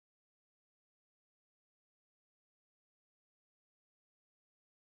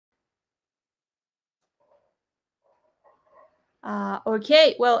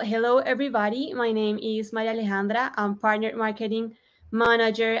Okay, well, hello everybody. My name is Maria Alejandra. I'm Partner Marketing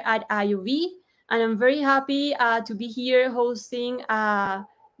Manager at IUV, and I'm very happy to be here hosting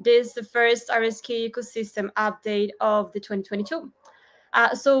this the first RSK ecosystem update of the 2022.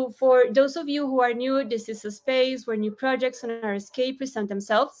 So for those of you who are new, this is a space where new projects on RSK present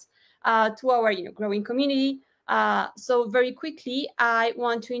themselves to our growing community. So very quickly, I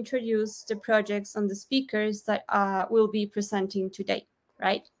want to introduce the projects and the speakers that will be presenting today,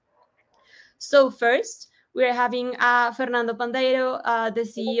 right? So first, we're having Fernando Pandeiro, the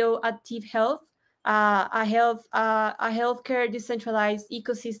CEO at TEEB Health, a healthcare decentralized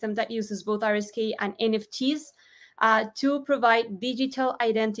ecosystem that uses both RSK and NFTs to provide digital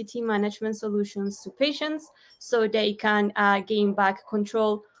identity management solutions to patients so they can gain back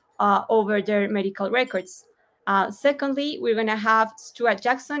control over their medical records. Secondly, we're going to have Stuart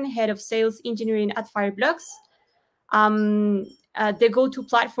Jackson, Head of Sales Engineering at Fireblocks, the go-to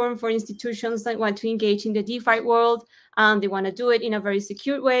platform for institutions that want to engage in the DeFi world, and they want to do it in a very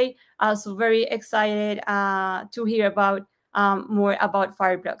secure way. So very excited to hear about more about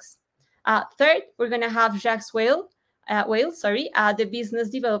Fireblocks. Third, we're going to have Jacques Whale, the business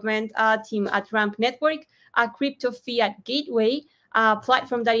development team at Ramp Network, a crypto fiat gateway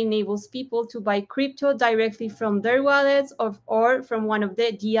platform that enables people to buy crypto directly from their wallets or from one of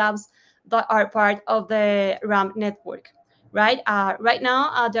the DApps that are part of the Ramp network. Right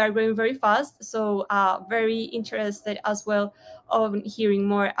now, they are growing very fast, so very interested as well on hearing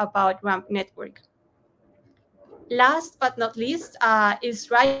more about Ramp network. Last but not least is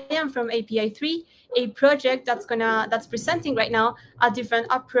Ryan from API3, a project that's presenting right now a different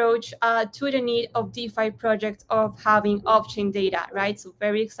approach to the need of DeFi projects of having off-chain data, right? So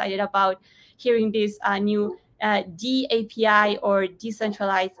very excited about hearing this new DAPI or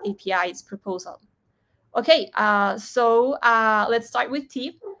decentralized APIs proposal. Okay, so let's start with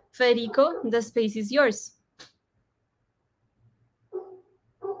TEEB. Federico, the space is yours.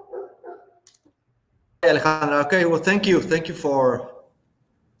 Alejandra. Okay, well, thank you for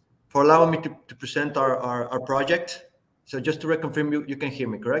allowing me to present our project. So just to reconfirm, you can hear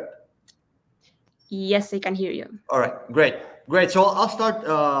me, correct? Yes, I can hear you. All right, great. So I'll start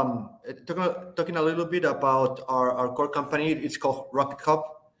talking a little bit about our core company. It's called Rocket Hub,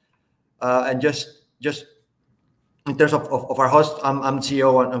 and just in terms of our host, I'm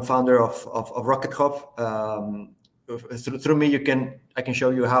CEO and founder of Rocket Hub. Through me, I can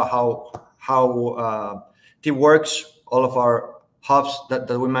show you how TEEB works, all of our hubs that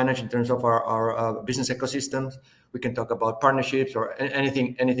we manage in terms of our business ecosystems. We can talk about partnerships or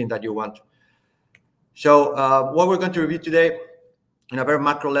anything that you want. So what we're going to review today, in a very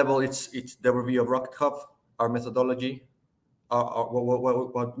macro level, it's the review of Rocket Hub, our methodology,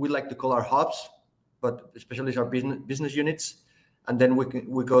 what we like to call our hubs, but especially our business units. And then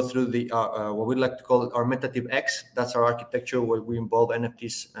we go through the what we like to call our MetaTeeb X. That's our architecture where we involve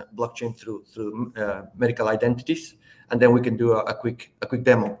NFTs, blockchain through medical identities, and then we can do a quick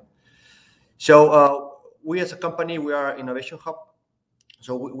demo. So we as a company, we are Innovation Hub.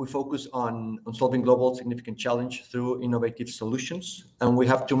 So we focus on solving global significant challenge through innovative solutions, and we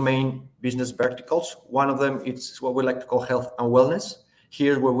have two main business verticals. One of them is what we like to call health and wellness.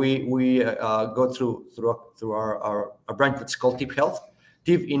 Here, where we go through our branch that's called TEEB Health.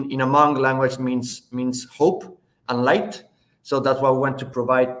 TEEB in a Hmong language means hope and light. So that's what we want to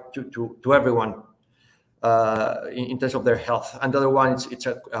provide to everyone in terms of their health. And the other one, it's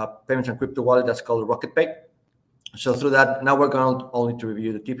a payments and crypto wallet that's called Rocket Pay. So through that, now we're going only to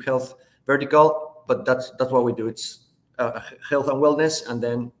review the TEEB Health vertical, but that's what we do. It's health and wellness, and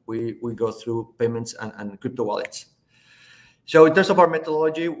then we go through payments and crypto wallets. So in terms of our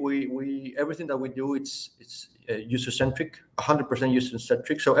methodology, we everything that we do, it's user-centric, 100%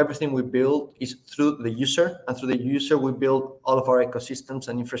 user-centric. So everything we build is through the user, and through the user, we build all of our ecosystems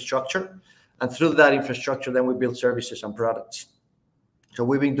and infrastructure. And through that infrastructure, then we build services and products. So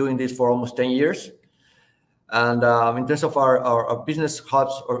we've been doing this for almost 10 years. And in terms of our business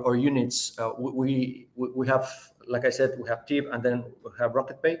hubs or units, we have, like I said, we have TEEB, and then we have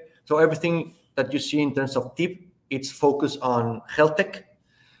Rocket Pay. So everything that you see in terms of TEEB, it's focused on health tech.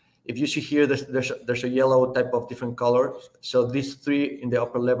 If you see here, there's a yellow type of different colors. So these three in the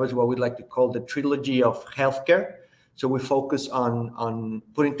upper level is what we like to call the trilogy of healthcare. So we focus on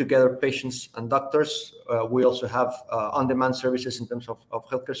putting together patients and doctors. We also have on-demand services in terms of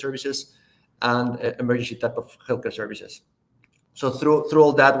healthcare services and emergency type of healthcare services. So through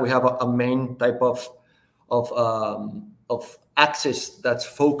all that, we have a main type of access that's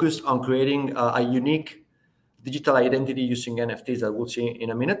focused on creating a unique digital identity using NFTs that we'll see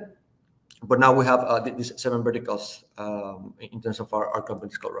in a minute. But now we have these 7 verticals in terms of our company.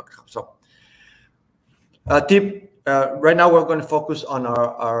 It's called Rocket Hub. So TEEB, right now we're going to focus on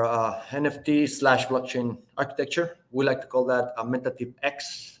our NFT / blockchain architecture. We like to call that a MetaTeEB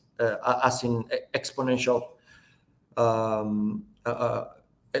X, as in exponential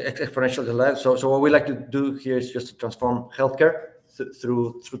exponential delay. So what we like to do here is just to transform healthcare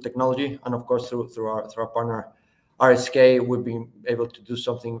through technology, and of course through our partner RSK. We've been able to do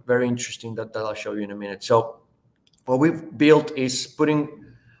something very interesting that I'll show you in a minute. So what we've built is putting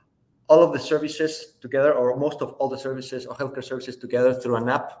all of the services together, or most of all the services or healthcare services together, through an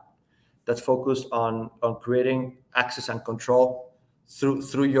app that's focused on creating access and control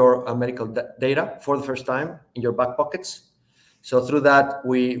through your medical data for the first time in your back pockets. So through that,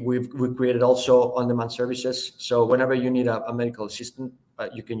 we created also on-demand services. So whenever you need a medical assistant,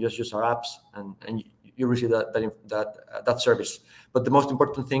 you can just use our apps and you receive that service. But the most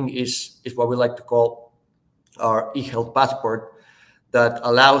important thing is what we like to call our e-health passport, that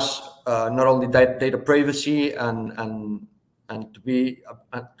allows not only data privacy and to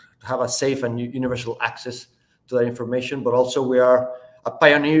have a safe and universal access to that information, but also we are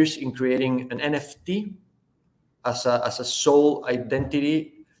pioneers in creating an NFT as a sole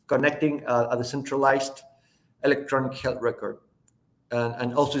identity, connecting a decentralized electronic health record,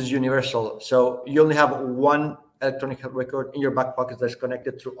 and also is universal. So you only have one electronic health record in your back pocket that's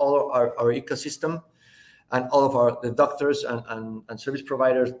connected through all our ecosystem, and all of the doctors and service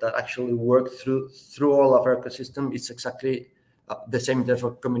providers that actually work through all of our ecosystem. It's exactly the same in terms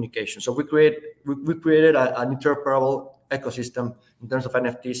of communication. So we created an interoperable ecosystem in terms of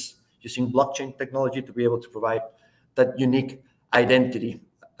NFTs, using blockchain technology to be able to provide that unique identity.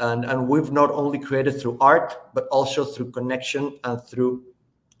 And we've not only created through art, but also through connection and through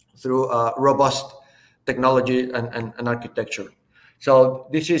robust technology and architecture. So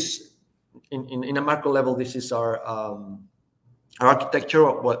this is, in a macro level, this is our architecture,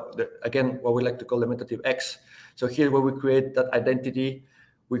 what we like to call the MetaTeEB X. So here, where we create that identity,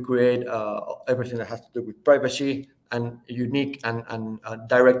 we create everything that has to do with privacy and unique and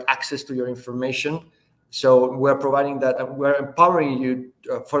direct access to your information. So we're providing that, and we're empowering you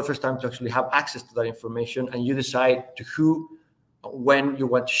for the first time to actually have access to that information, and you decide to who, when you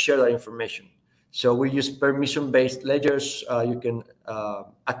want to share that information. So we use permission-based ledgers. You can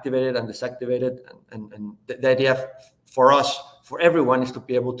activate it and deactivate it. And the idea for us, for everyone, is to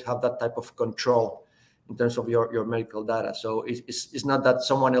be able to have that type of control in terms of your medical data. So it's not that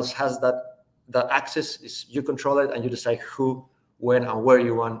someone else has that access. It's you control it, and you decide who, when, and where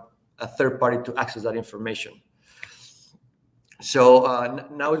you want a third party to access that information. So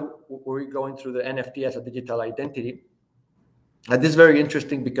now we're going through the NFT as a digital identity. And this is very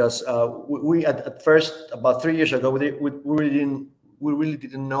interesting because we at first, about 3 years ago, we really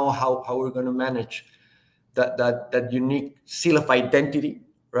didn't know how we were going to manage that unique seal of identity,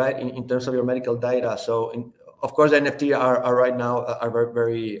 right, in terms of your medical data. So of course, NFT are right now are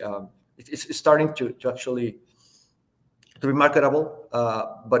very it's starting to actually to be marketable,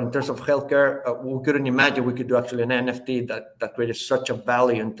 but in terms of healthcare, we couldn't imagine we could do actually an NFT that created such a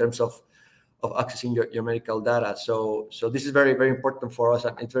value in terms of accessing your medical data. So this is very, very important for us,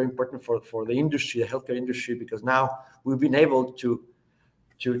 and it's very important for the industry, the healthcare industry, because now we've been able to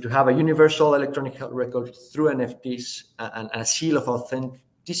have a universal electronic health record through NFTs and a seal of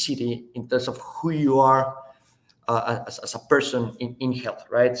authenticity in terms of who you are as a person in health,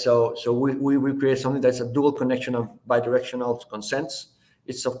 right? So we create something that's a dual connection of bidirectional consents.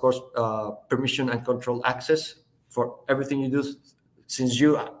 It's of course permission and control access for everything you do, since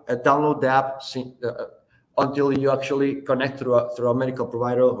you download the app until you actually connect through a medical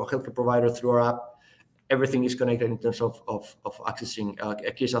provider or healthcare provider through our app. Everything is connected in terms of accessing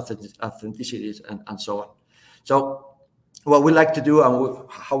case authenticities and so on. So what we like to do, and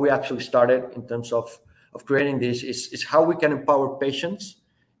how we actually started in terms of creating this, is how we can empower patients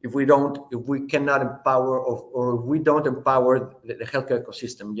if we cannot empower or if we don't empower the healthcare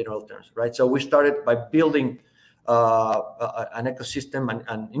ecosystem in general terms, right? So we started by building an ecosystem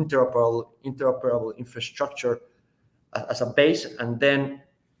and interoperable infrastructure as a base, and then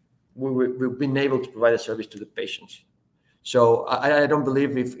we've been able to provide a service to the patients. So I don't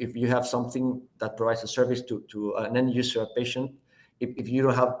believe if you have something that provides a service to an end user, a patient, if you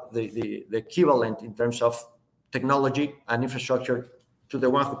don't have the equivalent in terms of technology and infrastructure to the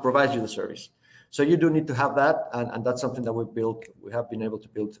one who provides you the service. So you do need to have that, and that's something that we have been able to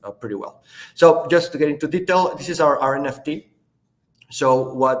build pretty well. So just to get into detail, this is our NFT.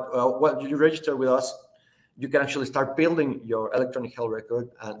 So what you register with us, you can actually start building your electronic health record,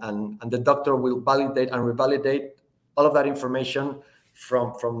 and the doctor will validate and revalidate all of that information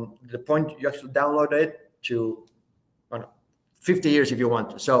from the point you actually download it to 50 years if you want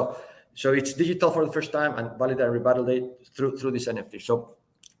to. So it's digital for the first time and valid and revalidate through this NFT. So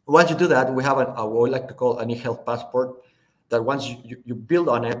once you do that, we have what we like to call an e-health passport that once you build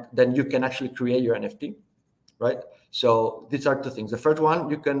on it, then you can actually create your NFT, right? So these are two things. The first one,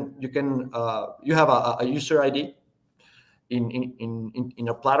 you have a user ID in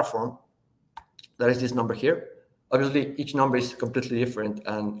a platform. That is this number here. Obviously, each number is completely different,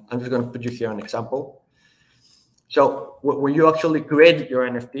 and I'm just going to put you here an example. So when you actually create your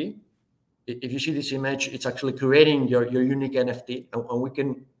NFT, if you see this image, it's actually creating your unique NFT, and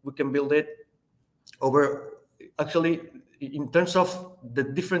we can build it over. Actually, in terms of the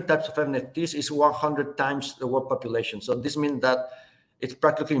different types of NFTs, is 100 times the world population. So this means that it's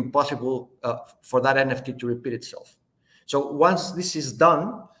practically impossible for that NFT to repeat itself. So once this is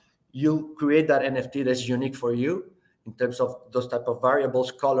done, you create that NFT that's unique for you in terms of those type of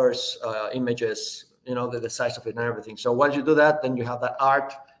variables, colors, images, the size of it and everything. So once you do that, then you have that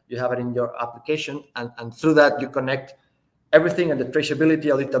art, you have it in your application, and through that you connect everything, and the traceability,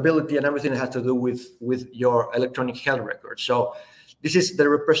 auditability, and everything that has to do with your electronic health record. So this is the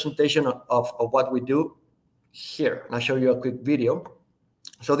representation of what we do here. And I'll show you a quick video.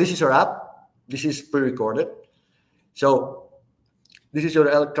 So this is our app. This is pre-recorded. So this is your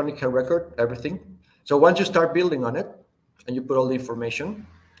electronic health record, everything. So once you start building on it and you put all the information,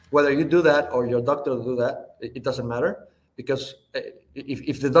 whether you do that or your doctor do that, it doesn't matter, because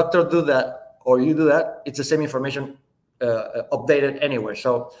if the doctor do that or you do that, it's the same information updated anywhere.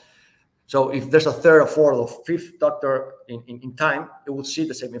 So if there's a third or fourth or fifth doctor in time, it will see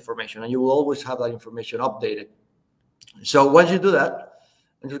the same information, and you will always have that information updated. So once you do that,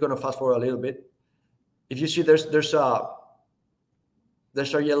 I'm just going to fast forward a little bit. If you see there's a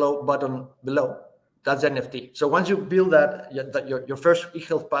yellow button below, that's NFT. So once you build that your first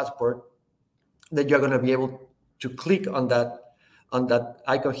e-health passport, then you're going to be able to click on that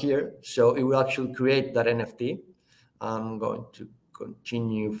icon here. So it will actually create that NFT. I'm going to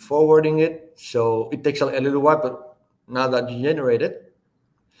continue forwarding it. So it takes a little while, but now that you generate it,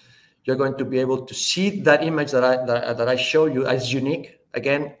 you're going to be able to see that image that I show you as unique.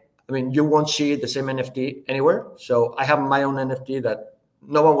 Again, I mean, you won't see the same NFT anywhere. So I have my own NFT that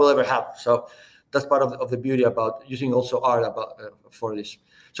no one will ever have. So that's part of the beauty about using also art for this.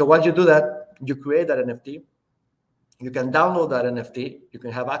 So once you do that, you create that NFT. You can download that NFT. You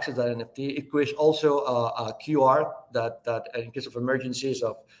can have access to that NFT. It creates also a QR that in case of emergencies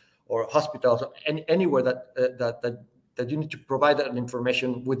or hospitals, anywhere that you need to provide that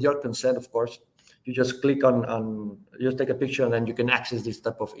information with your consent, of course. You just click on you just take a picture, and then you can access this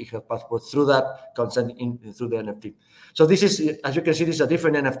type of e-health passport through that consent through the NFT. So this is, as you can see, this is a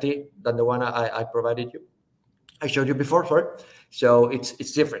different NFT than the one I provided you. I showed you before, sorry. So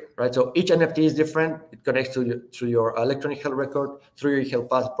it's different, right? So each NFT is different. It connects to your electronic health record, through your health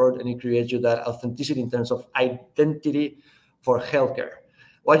passport, and it creates you that authenticity in terms of identity for healthcare.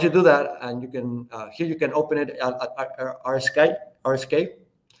 Once you do that, and you can here you can open it at RSK,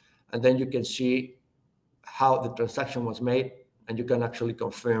 and then you can see how the transaction was made, and you can actually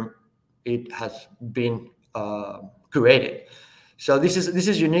confirm it has been created. So this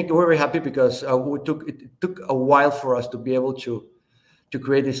is unique. We're very happy because it took a while for us to be able to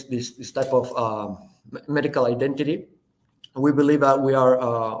create this type of medical identity. We believe that we are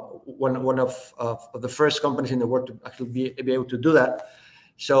one of the first companies in the world to actually be able to do that.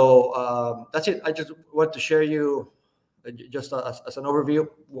 So that's it. I just want to share you just as an overview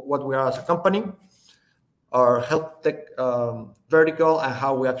what we are as a company, our health tech vertical, and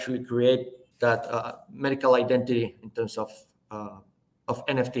how we actually create that medical identity in terms of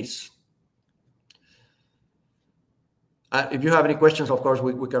NFTs. If you have any questions, of course,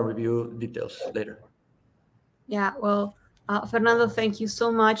 we can review details later. Yeah, well, Fernando, thank you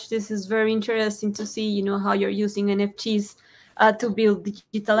so much. This is very interesting to see, how you're using NFTs to build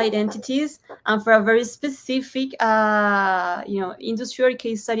digital identities, and for a very specific, industry or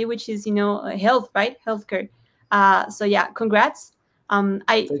case study, which is, health, right? Healthcare. So yeah, congrats.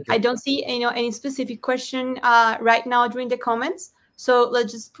 I don't see, any specific question right now during the comments. So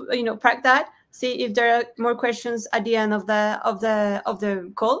let's just, park that. See if there are more questions at the end of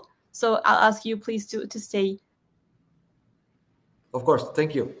the call. So I'll ask you please to stay. Of course,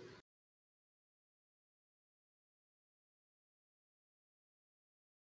 thank you.